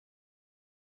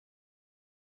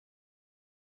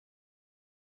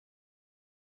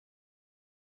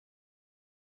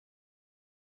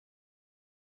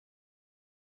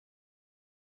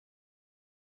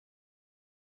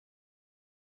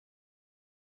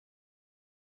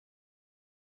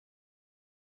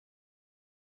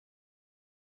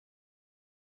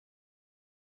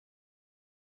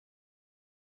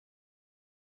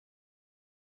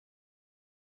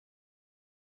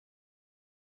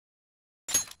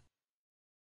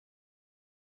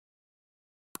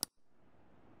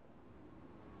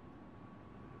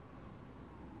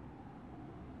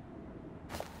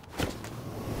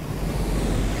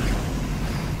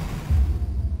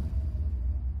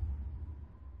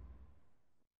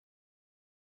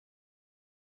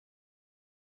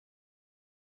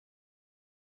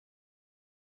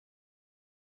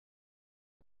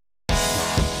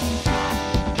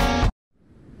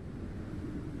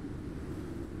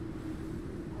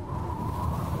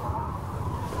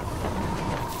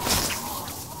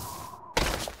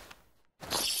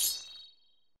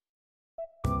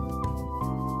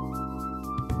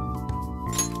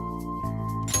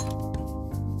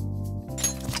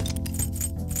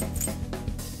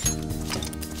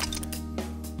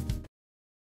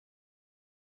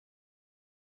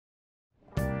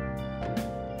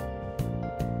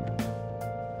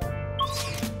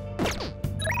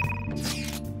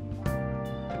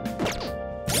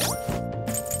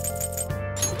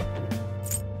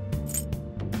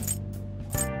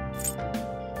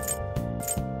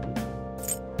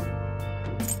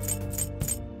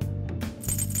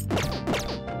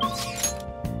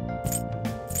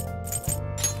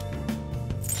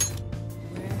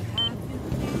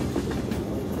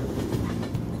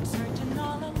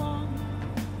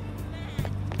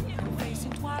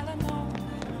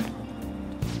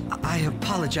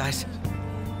apologize.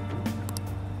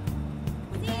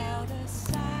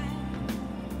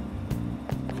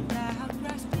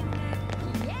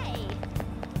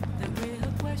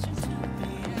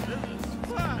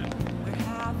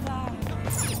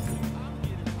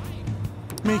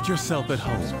 Make yourself at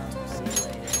home.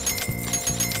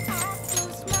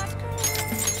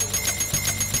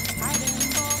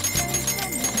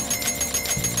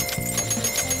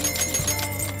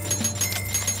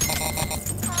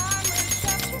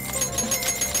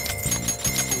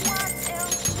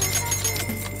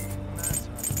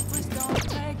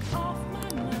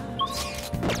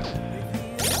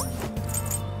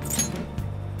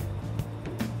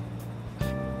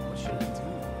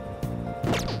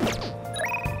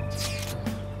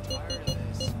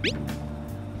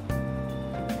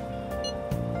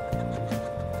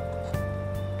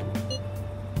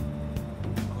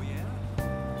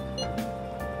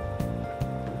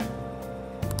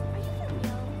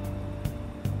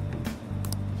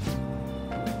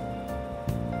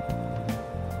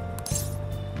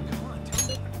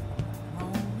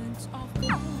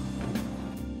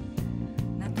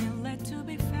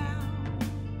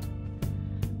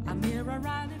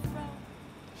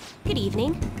 Good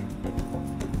evening.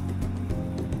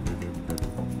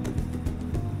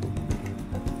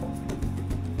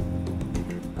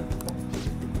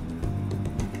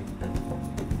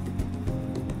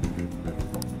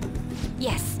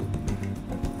 Yes.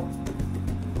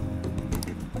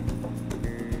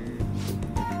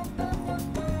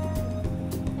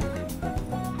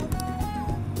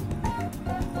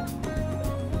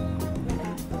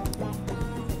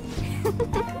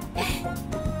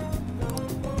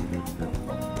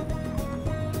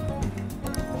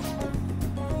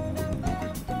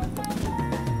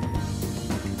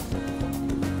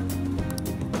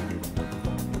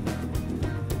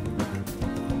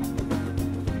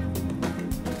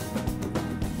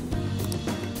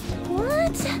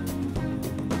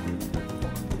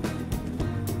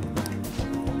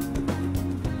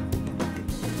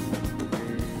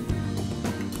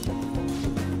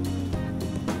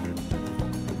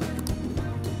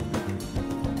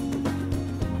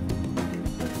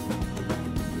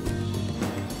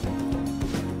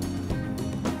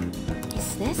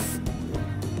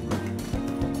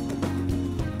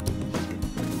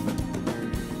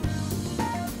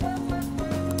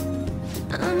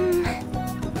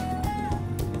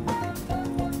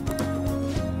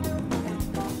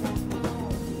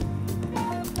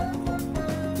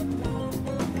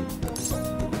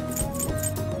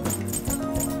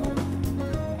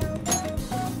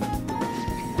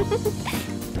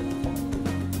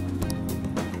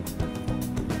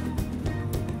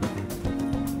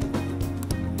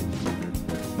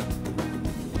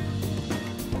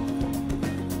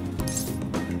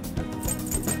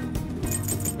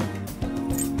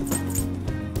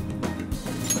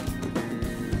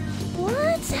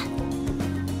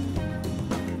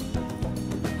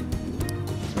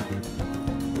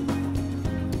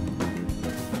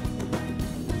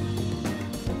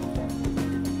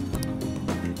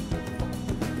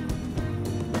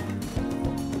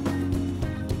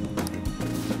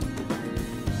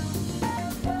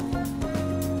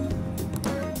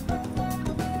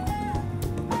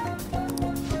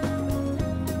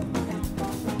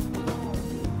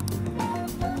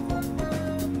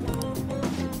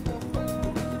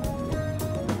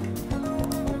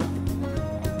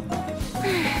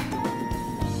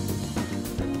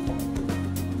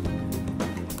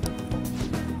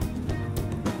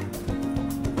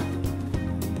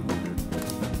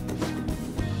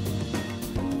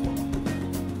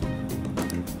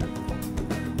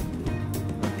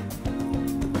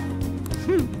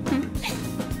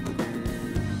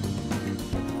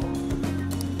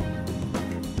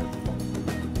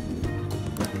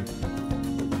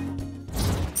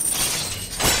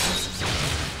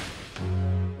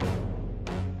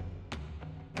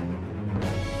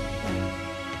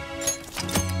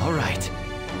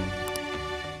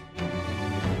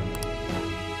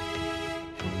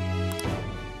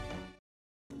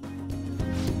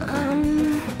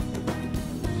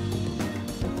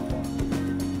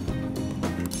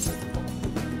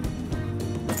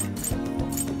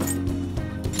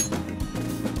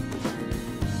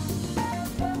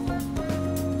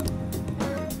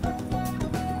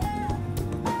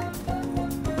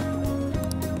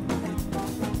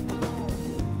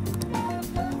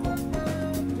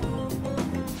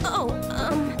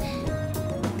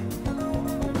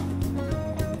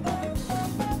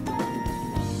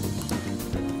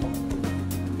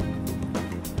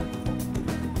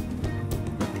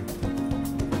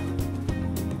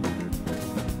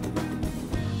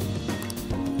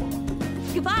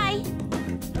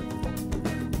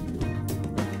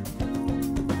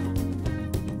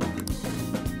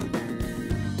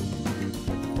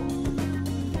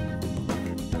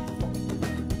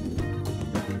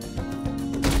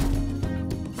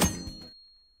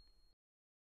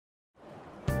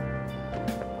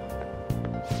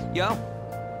 Yo.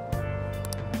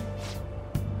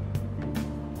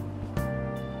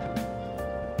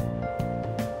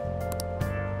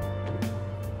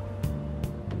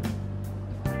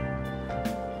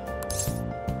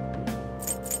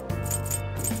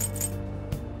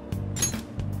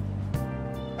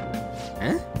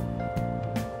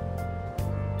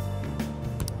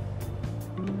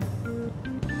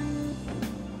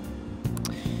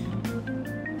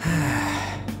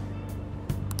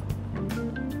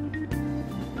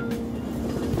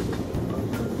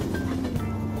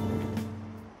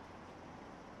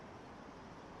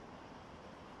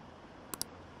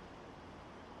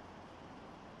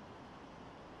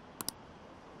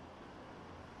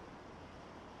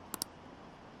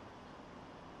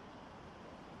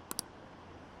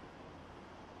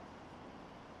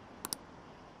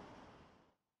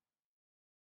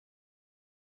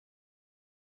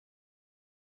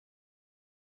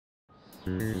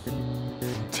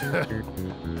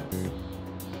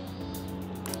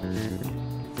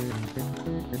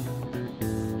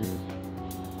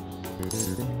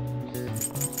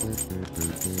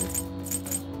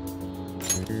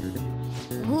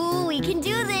 Ooh, we can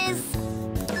do this!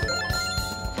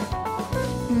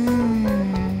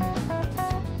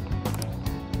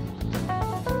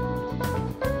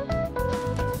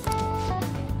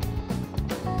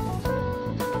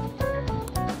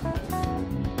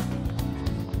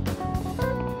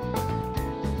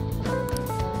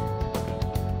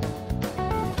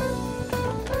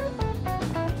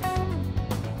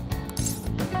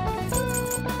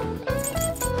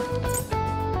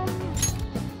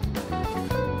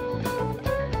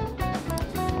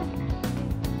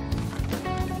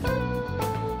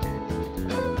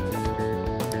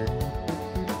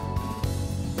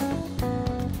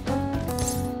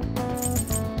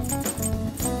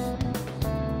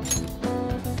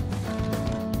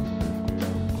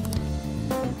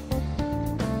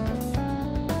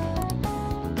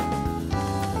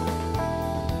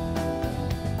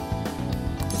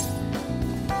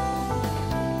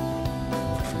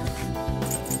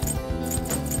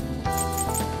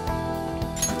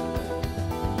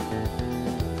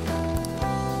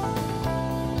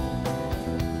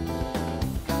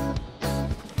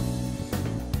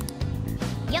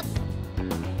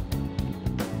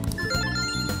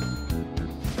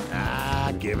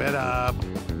 Give it up.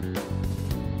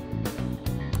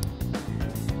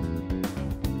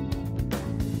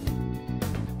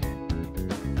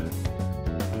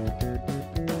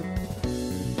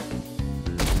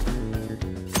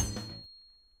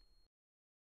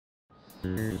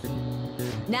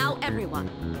 Now, everyone.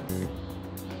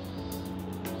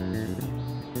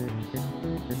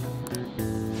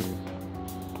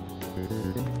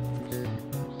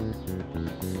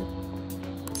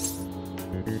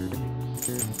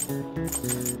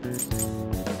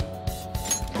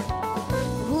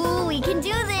 Ooh, we can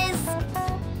do this!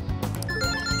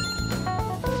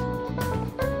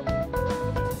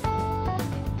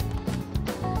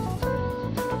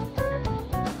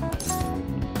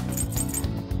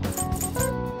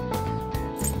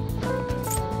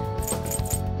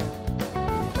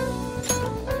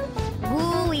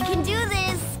 Ooh, we can do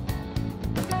this!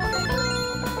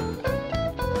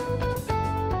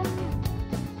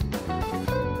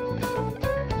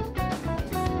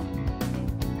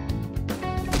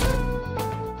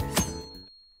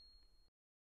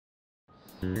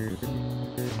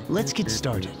 Let's get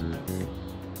started.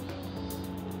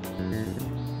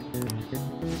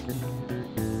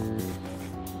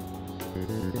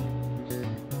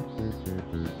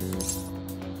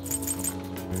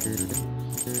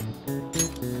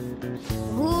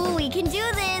 Ooh, we can do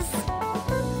this!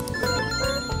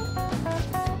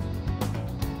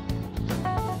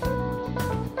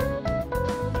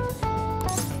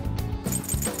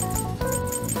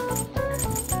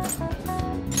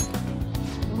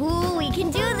 Ooh, we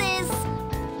can do this!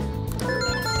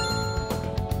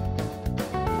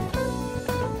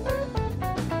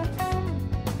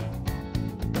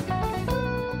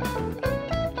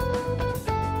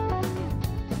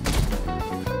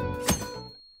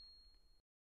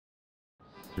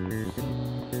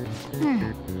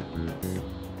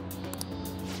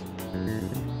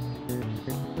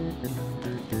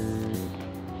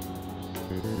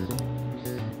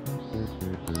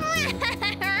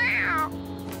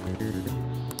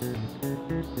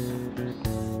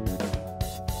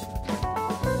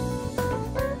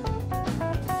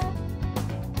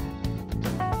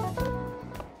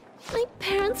 My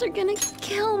parents are gonna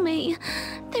kill me.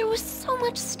 There was so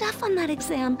much stuff on that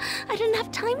exam. I didn't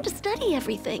have time to study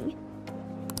everything.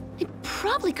 I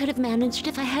probably could have managed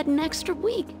if I had an extra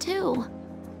week, too.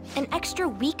 An extra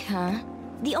week, huh?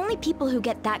 The only people who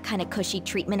get that kind of cushy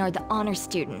treatment are the honor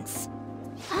students.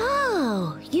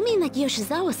 Oh, you mean like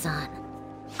Yoshizawa-san?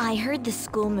 I heard the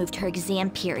school moved her exam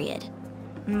period.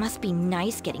 Must be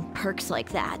nice getting perks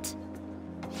like that.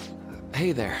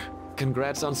 Hey there.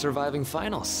 Congrats on surviving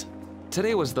finals.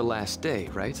 Today was the last day,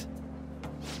 right?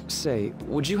 Say,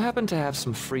 would you happen to have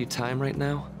some free time right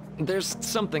now? There's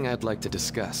something I'd like to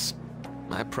discuss.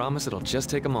 I promise it'll just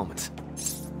take a moment.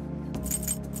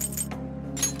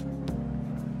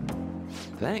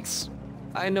 Thanks.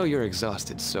 I know you're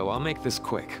exhausted, so I'll make this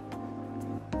quick.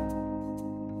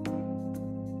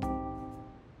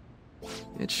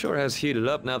 It sure has heated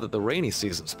up now that the rainy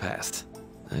season's passed.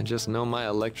 I just know my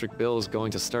electric bill is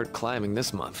going to start climbing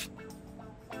this month.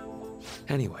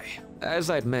 Anyway, as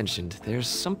I'd mentioned, there's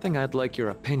something I'd like your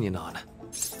opinion on.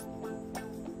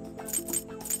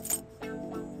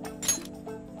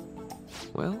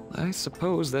 Well, I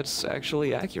suppose that's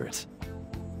actually accurate.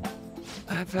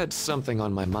 I've had something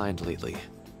on my mind lately,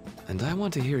 and I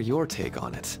want to hear your take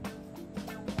on it.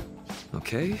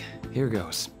 Okay, here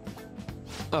goes.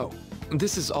 Oh,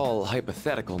 this is all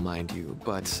hypothetical, mind you,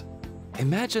 but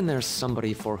imagine there's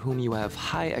somebody for whom you have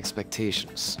high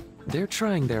expectations. They're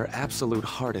trying their absolute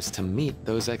hardest to meet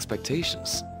those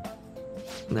expectations.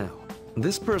 Now,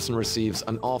 this person receives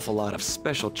an awful lot of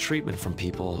special treatment from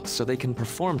people so they can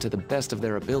perform to the best of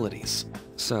their abilities.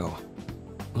 So,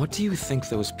 what do you think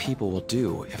those people will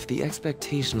do if the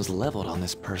expectations leveled on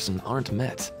this person aren't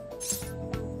met?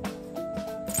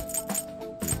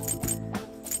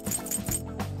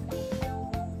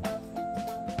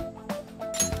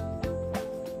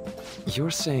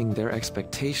 You're saying their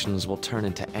expectations will turn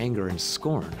into anger and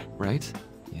scorn, right?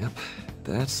 Yep,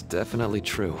 that's definitely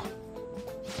true.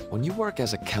 When you work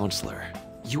as a counselor,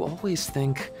 you always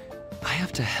think, I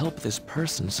have to help this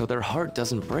person so their heart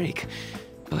doesn't break.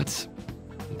 But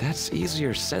that's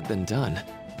easier said than done.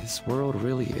 This world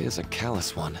really is a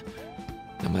callous one.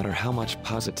 No matter how much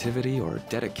positivity or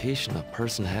dedication a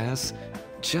person has,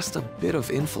 just a bit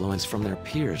of influence from their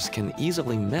peers can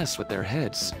easily mess with their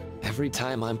heads. Every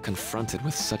time I'm confronted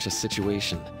with such a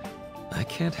situation, I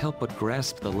can't help but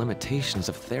grasp the limitations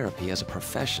of therapy as a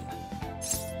profession.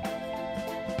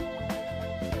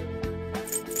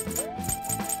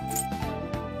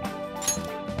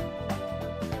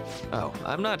 Oh,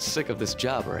 I'm not sick of this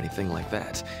job or anything like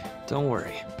that. Don't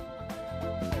worry.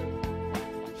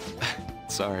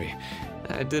 Sorry,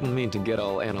 I didn't mean to get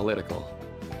all analytical.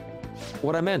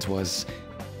 What I meant was,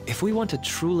 if we want to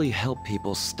truly help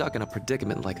people stuck in a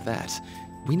predicament like that,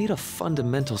 we need a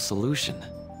fundamental solution.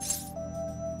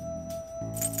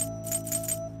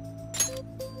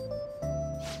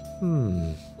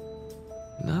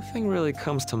 Nothing really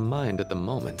comes to mind at the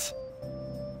moment.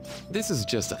 This is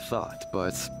just a thought,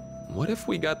 but what if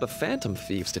we got the Phantom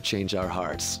Thieves to change our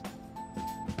hearts?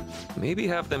 Maybe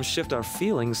have them shift our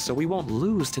feelings so we won't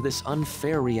lose to this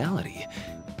unfair reality.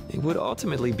 It would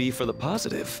ultimately be for the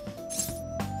positive.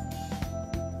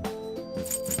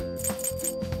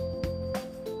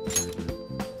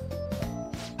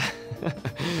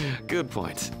 Good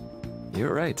point.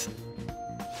 You're right.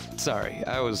 Sorry,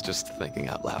 I was just thinking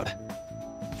out loud.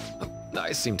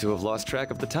 I seem to have lost track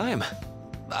of the time.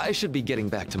 I should be getting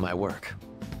back to my work.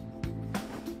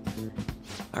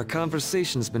 Our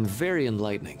conversation's been very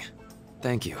enlightening.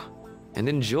 Thank you, and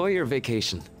enjoy your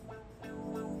vacation.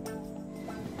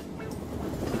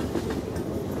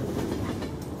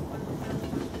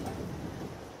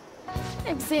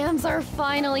 Exams are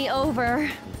finally over.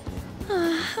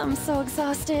 I'm so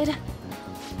exhausted.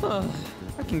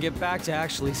 I can get back to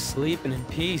actually sleeping in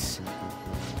peace.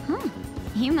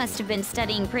 You must have been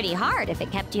studying pretty hard if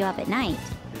it kept you up at night.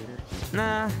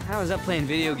 Nah, I was up playing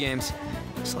video games.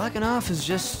 Slacking off is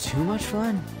just too much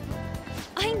fun.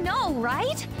 I know,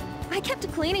 right? I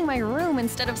kept cleaning my room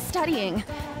instead of studying.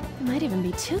 It might even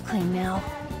be too clean now.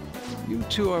 You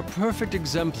two are perfect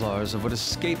exemplars of what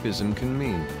escapism can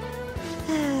mean.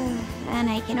 And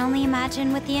I can only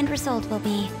imagine what the end result will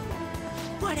be.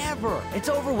 Whatever, it's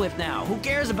over with now. Who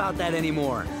cares about that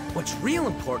anymore? What's real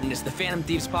important is the Phantom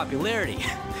Thieves' popularity.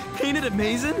 Ain't it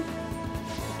amazing?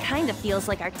 Kinda feels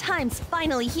like our time's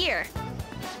finally here.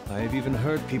 I have even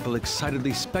heard people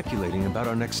excitedly speculating about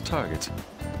our next target.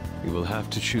 We will have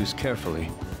to choose carefully.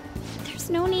 There's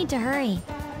no need to hurry.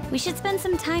 We should spend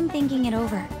some time thinking it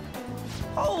over.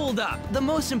 Hold up! The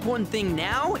most important thing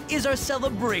now is our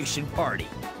celebration party.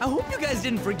 I hope you guys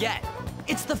didn't forget.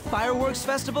 It's the fireworks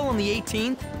festival on the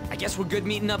 18th. I guess we're good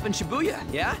meeting up in Shibuya,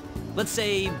 yeah? Let's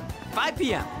say 5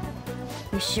 p.m.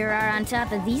 You sure are on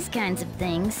top of these kinds of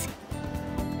things.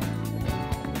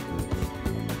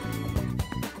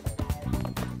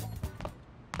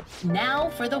 Now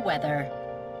for the weather.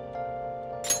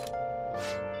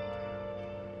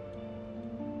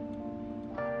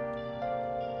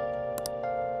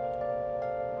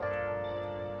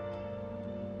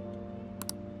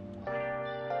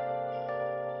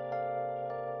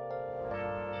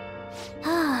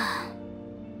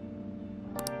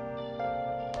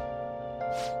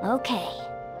 Okay.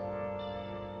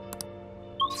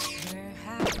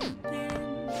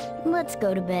 Let's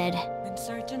go to bed.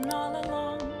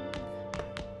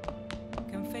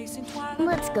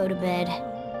 Let's go to bed.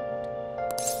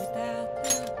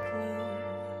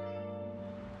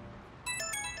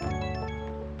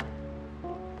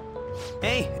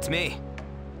 Hey, it's me.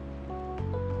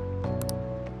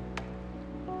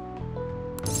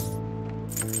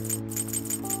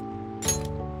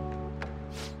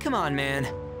 Come on, man.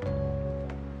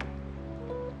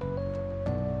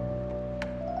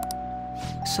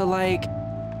 So, like...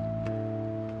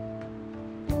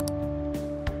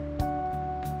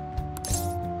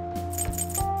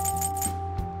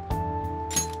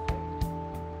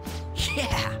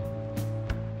 Yeah!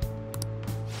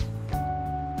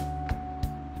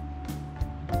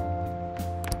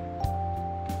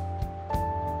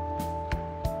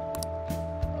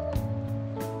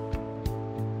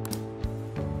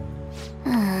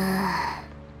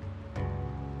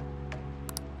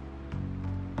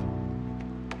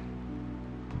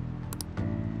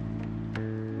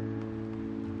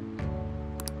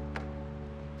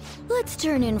 Let's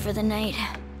turn in for the night.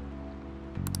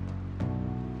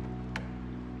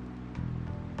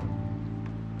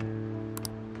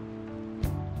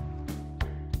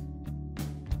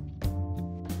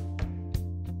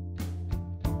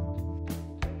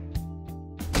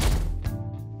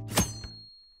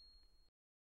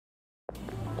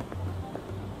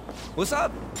 What's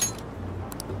up?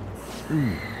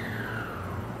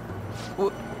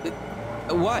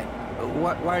 What?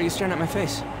 Why are you staring at my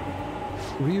face?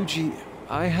 Ryuji,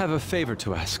 I have a favor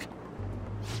to ask.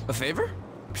 A favor?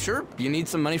 Sure, you need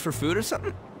some money for food or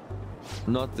something?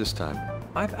 Not this time.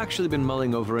 I've actually been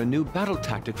mulling over a new battle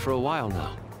tactic for a while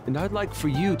now, and I'd like for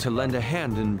you to lend a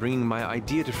hand in bringing my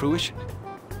idea to fruition.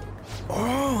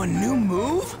 Oh, a new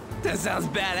move? That sounds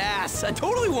badass. I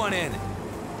totally want in.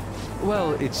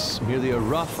 Well, it's merely a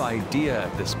rough idea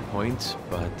at this point,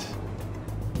 but...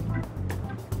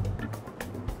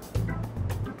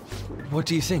 What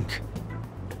do you think?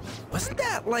 Wasn't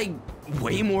that, like,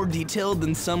 way more detailed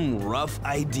than some rough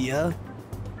idea?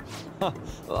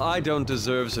 I don't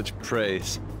deserve such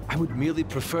praise. I would merely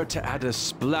prefer to add a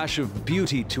splash of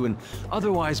beauty to an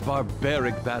otherwise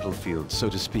barbaric battlefield, so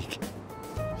to speak.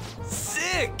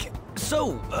 Sick!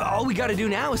 So, all we gotta do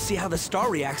now is see how the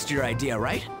star reacts to your idea,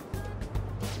 right?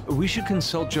 We should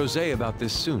consult Jose about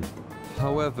this soon.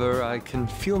 However, I can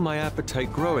feel my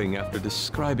appetite growing after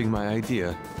describing my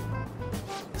idea.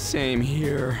 Same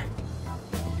here.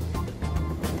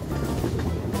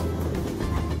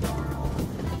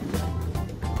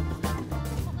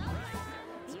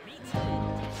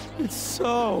 It's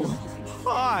so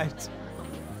hot.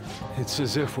 It's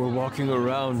as if we're walking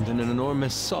around in an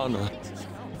enormous sauna.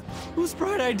 Whose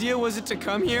bright idea was it to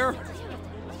come here?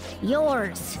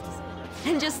 Yours.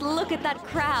 And just look at that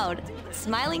crowd.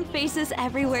 Smiling faces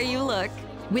everywhere you look.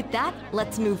 With that,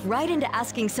 let's move right into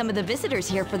asking some of the visitors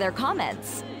here for their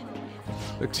comments.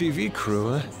 A TV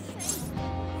crew, huh?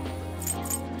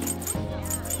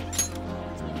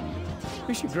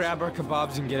 We should grab our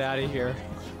kebabs and get out of here.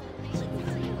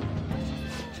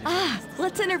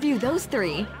 Let's interview those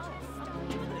three.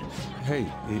 Hey,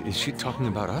 is she talking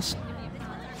about us?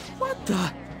 What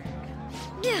the?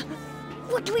 Yeah.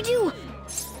 What do we do?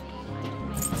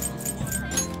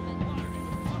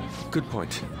 Good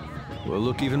point. We'll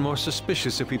look even more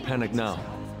suspicious if we panic now.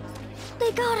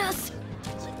 They got us.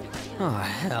 Oh,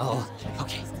 hell.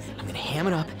 Okay, I'm gonna ham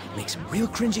it up, make some real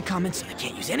cringy comments so I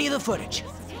can't use any of the footage.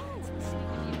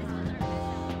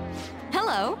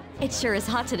 Hello. It sure is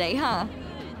hot today, huh?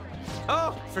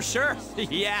 Oh, for sure.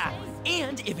 Yeah.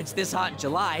 And if it's this hot in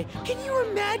July, can you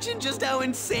imagine just how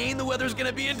insane the weather's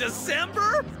gonna be in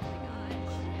December?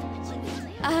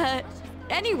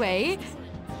 Anyway,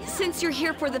 since you're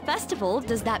here for the festival,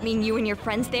 does that mean you and your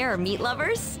friends there are meat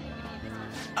lovers?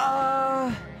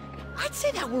 I'd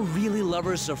say that we're really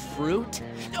lovers of fruit.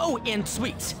 Oh, and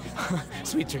sweets.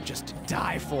 Sweets are just to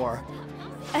die for.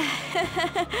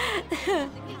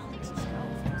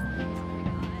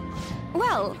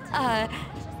 Well,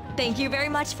 thank you very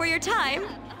much for your time.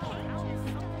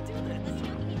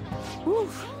 Whew,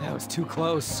 that was too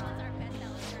close.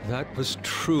 That was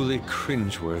truly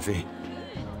cringeworthy.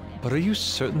 But are you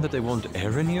certain that they won't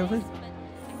air any of it?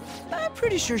 I'm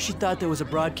pretty sure she thought there was a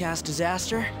broadcast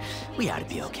disaster. We ought to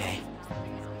be okay.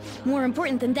 More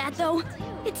important than that, though,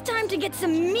 it's time to get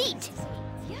some meat!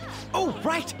 Oh,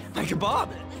 right! My kebab!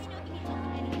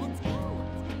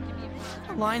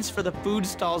 The lines for the food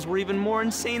stalls were even more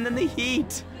insane than the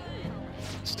heat.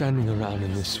 Standing around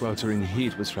in this sweltering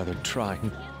heat was rather trying.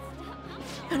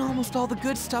 And almost all the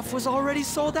good stuff was already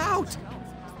sold out.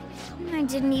 I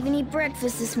didn't even eat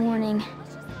breakfast this morning.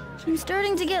 I'm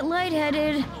starting to get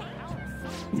lightheaded.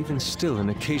 Even still, an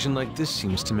occasion like this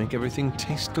seems to make everything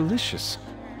taste delicious.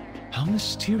 How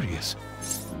mysterious.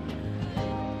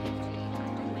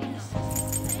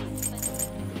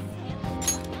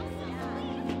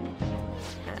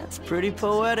 That's pretty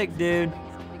poetic, dude.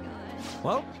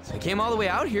 Well, I came all the way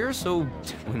out here, so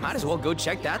we might as well go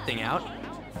check that thing out.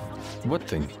 What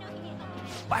thing?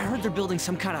 I heard they're building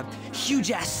some kind of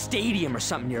huge-ass stadium or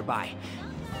something nearby.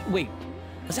 Wait,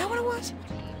 was that what it was?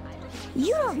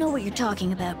 You don't know what you're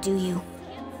talking about, do you?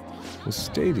 A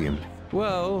stadium.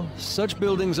 Well, such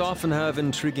buildings often have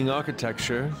intriguing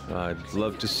architecture. I'd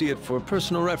love to see it for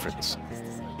personal reference.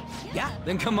 Yeah,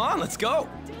 then come on, let's go.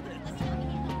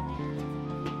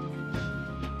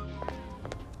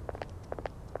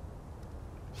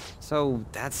 So,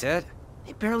 that's it?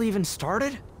 They barely even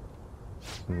started?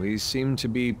 We seem to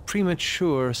be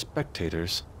premature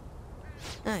spectators.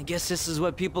 I guess this is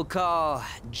what people call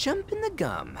jumping the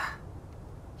gum.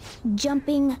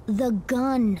 Jumping the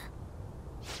gun.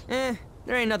 There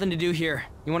ain't nothing to do here.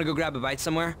 You wanna go grab a bite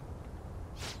somewhere?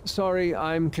 Sorry,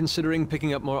 I'm considering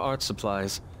picking up more art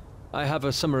supplies. I have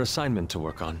a summer assignment to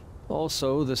work on.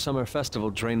 Also, the summer festival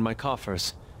drained my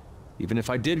coffers. Even if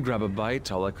I did grab a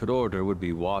bite, all I could order would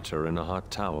be water and a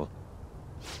hot towel.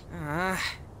 Well,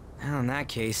 in that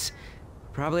case,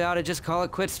 probably ought to just call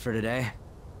it quits for today.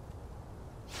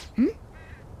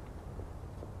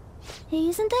 Hey,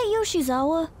 isn't that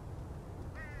Yoshizawa?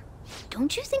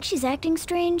 Don't you think she's acting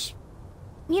strange?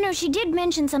 You know, she did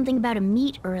mention something about a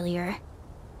meet earlier.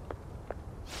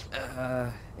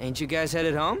 Ain't you guys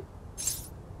headed home?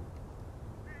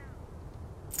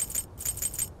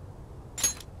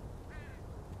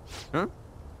 Huh?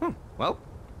 Oh, well,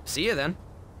 see you then.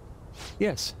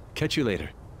 Yes, catch you later.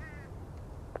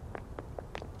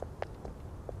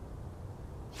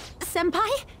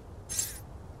 Senpai?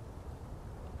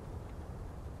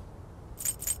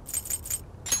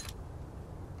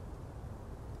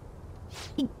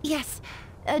 Yes.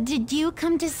 Did you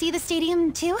come to see the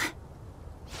stadium, too?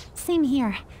 Same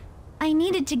here. I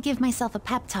needed to give myself a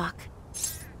pep talk.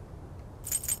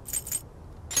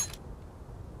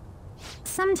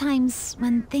 Sometimes,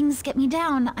 when things get me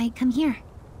down, I come here.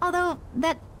 Although,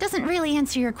 that doesn't really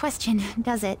answer your question,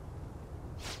 does it?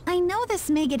 I know this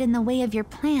may get in the way of your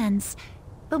plans,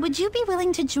 but would you be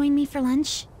willing to join me for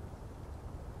lunch?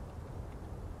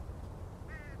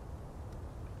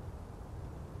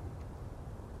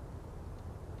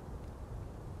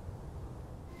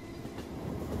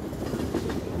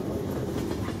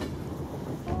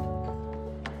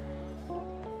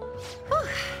 Whew,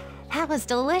 that was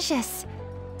delicious.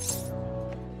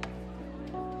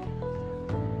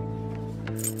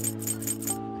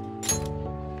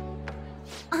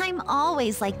 I'm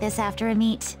always like this after a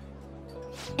meet.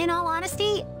 In all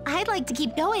honesty, I'd like to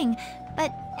keep going,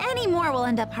 but any more will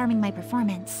end up harming my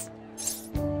performance.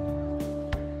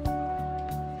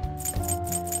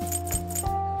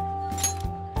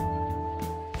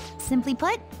 Simply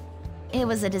put, it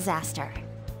was a disaster.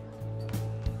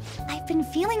 I've been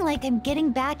feeling like I'm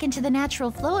getting back into the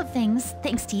natural flow of things,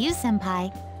 thanks to you,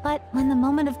 Senpai. But when the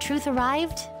moment of truth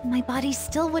arrived, my body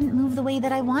still wouldn't move the way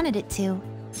that I wanted it to.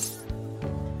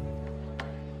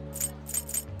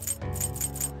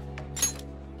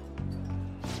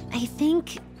 I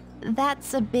think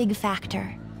that's a big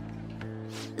factor.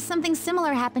 Something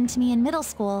similar happened to me in middle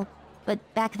school, but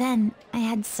back then, I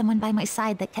had someone by my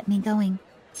side that kept me going.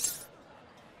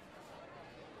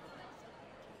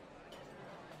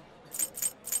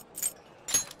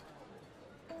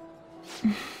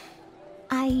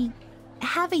 I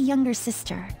have a younger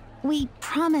sister. We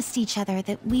promised each other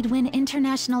that we'd win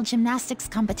international gymnastics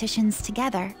competitions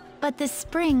together. But this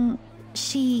spring,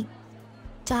 she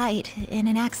died in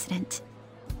an accident.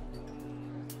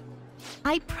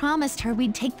 I promised her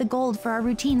we'd take the gold for our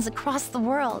routines across the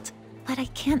world. But I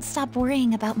can't stop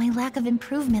worrying about my lack of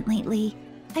improvement lately.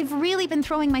 I've really been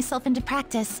throwing myself into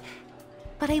practice.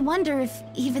 But I wonder if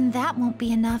even that won't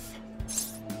be enough.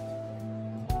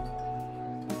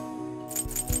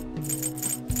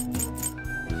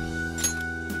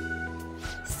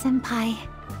 Senpai,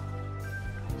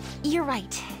 you're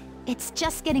right. It's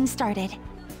just getting started.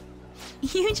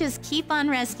 You just keep on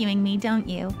rescuing me, don't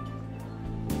you?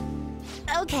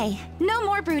 Okay, no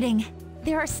more brooding.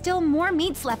 There are still more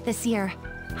meets left this year.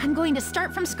 I'm going to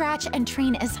start from scratch and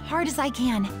train as hard as I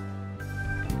can.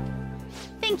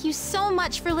 Thank you so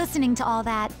much for listening to all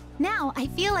that. Now I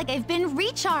feel like I've been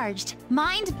recharged.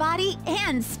 Mind, body,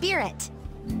 and spirit.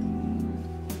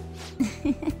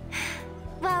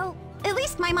 Well, at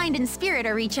least my mind and spirit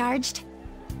are recharged.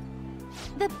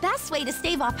 The best way to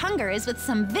stave off hunger is with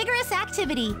some vigorous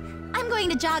activity. I'm going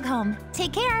to jog home.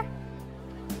 Take care.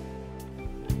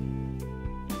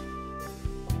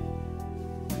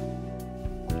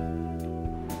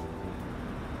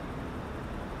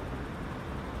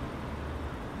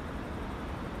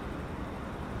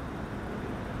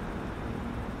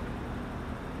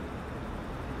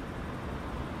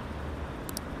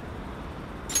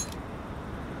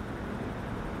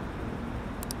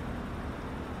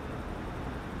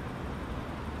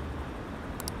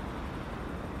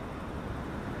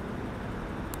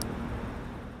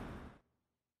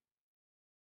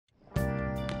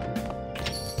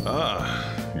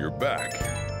 Ah, you're back.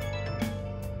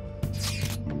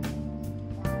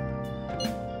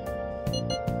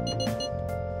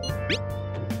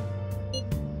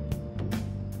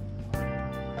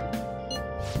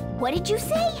 What did you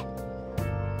say?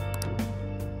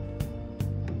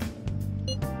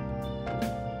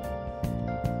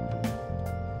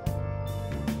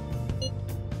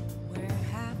 Where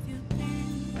have you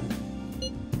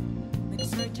been? Been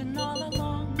searching all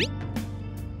along,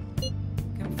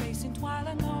 confessing while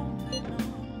alone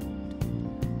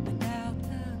without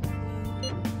a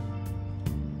clue,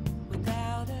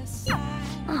 without a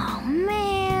sign. Oh,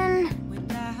 man.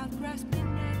 Without grasping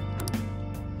it,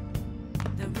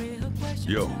 the real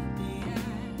question Yo. to be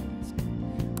asked,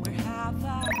 where have I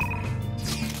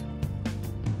been?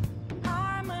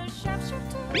 I'm a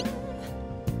sharpshooter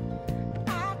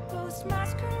at post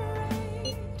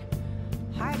masquerade,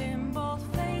 hiding both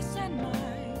face and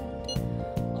mind,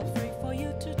 all free for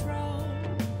you to draw.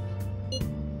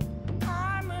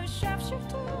 I'm a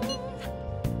sharpshooter.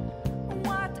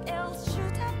 What else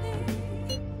should I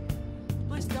be?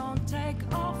 Please don't take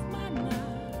off my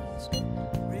mask,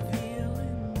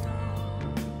 revealing dawn.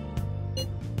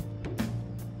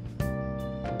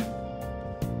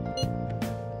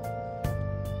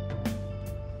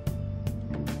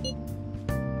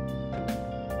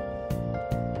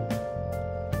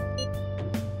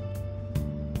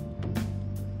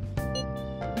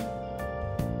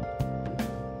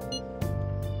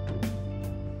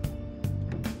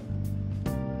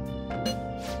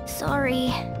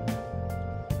 Sorry.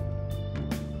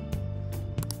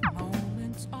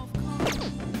 Moments of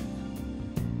calm,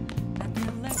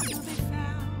 nothing left to be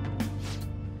found.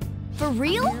 For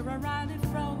real? Here I ride in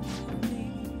front of me.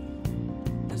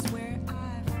 That's where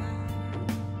I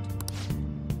found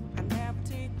an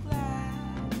empty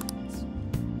glass,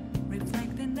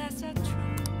 reflecting that's a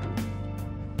truth.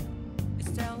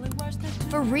 It's only worse than to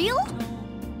For real? be told.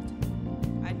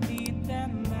 I need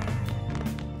that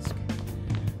mask.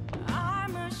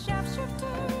 I'm a sharpshooter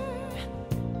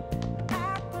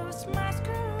at post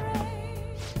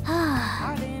masquerade,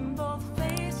 hiding both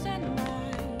face and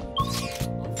mind,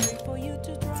 all free for you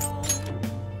to draw.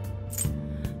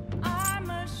 I'm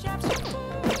a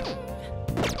sharpshooter,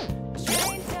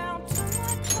 chained down to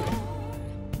my core.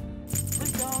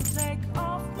 Please don't take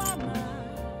off my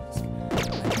mask,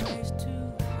 my place to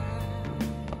hide.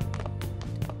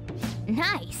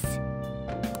 Nice.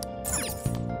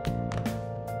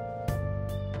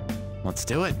 Let's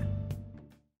do it.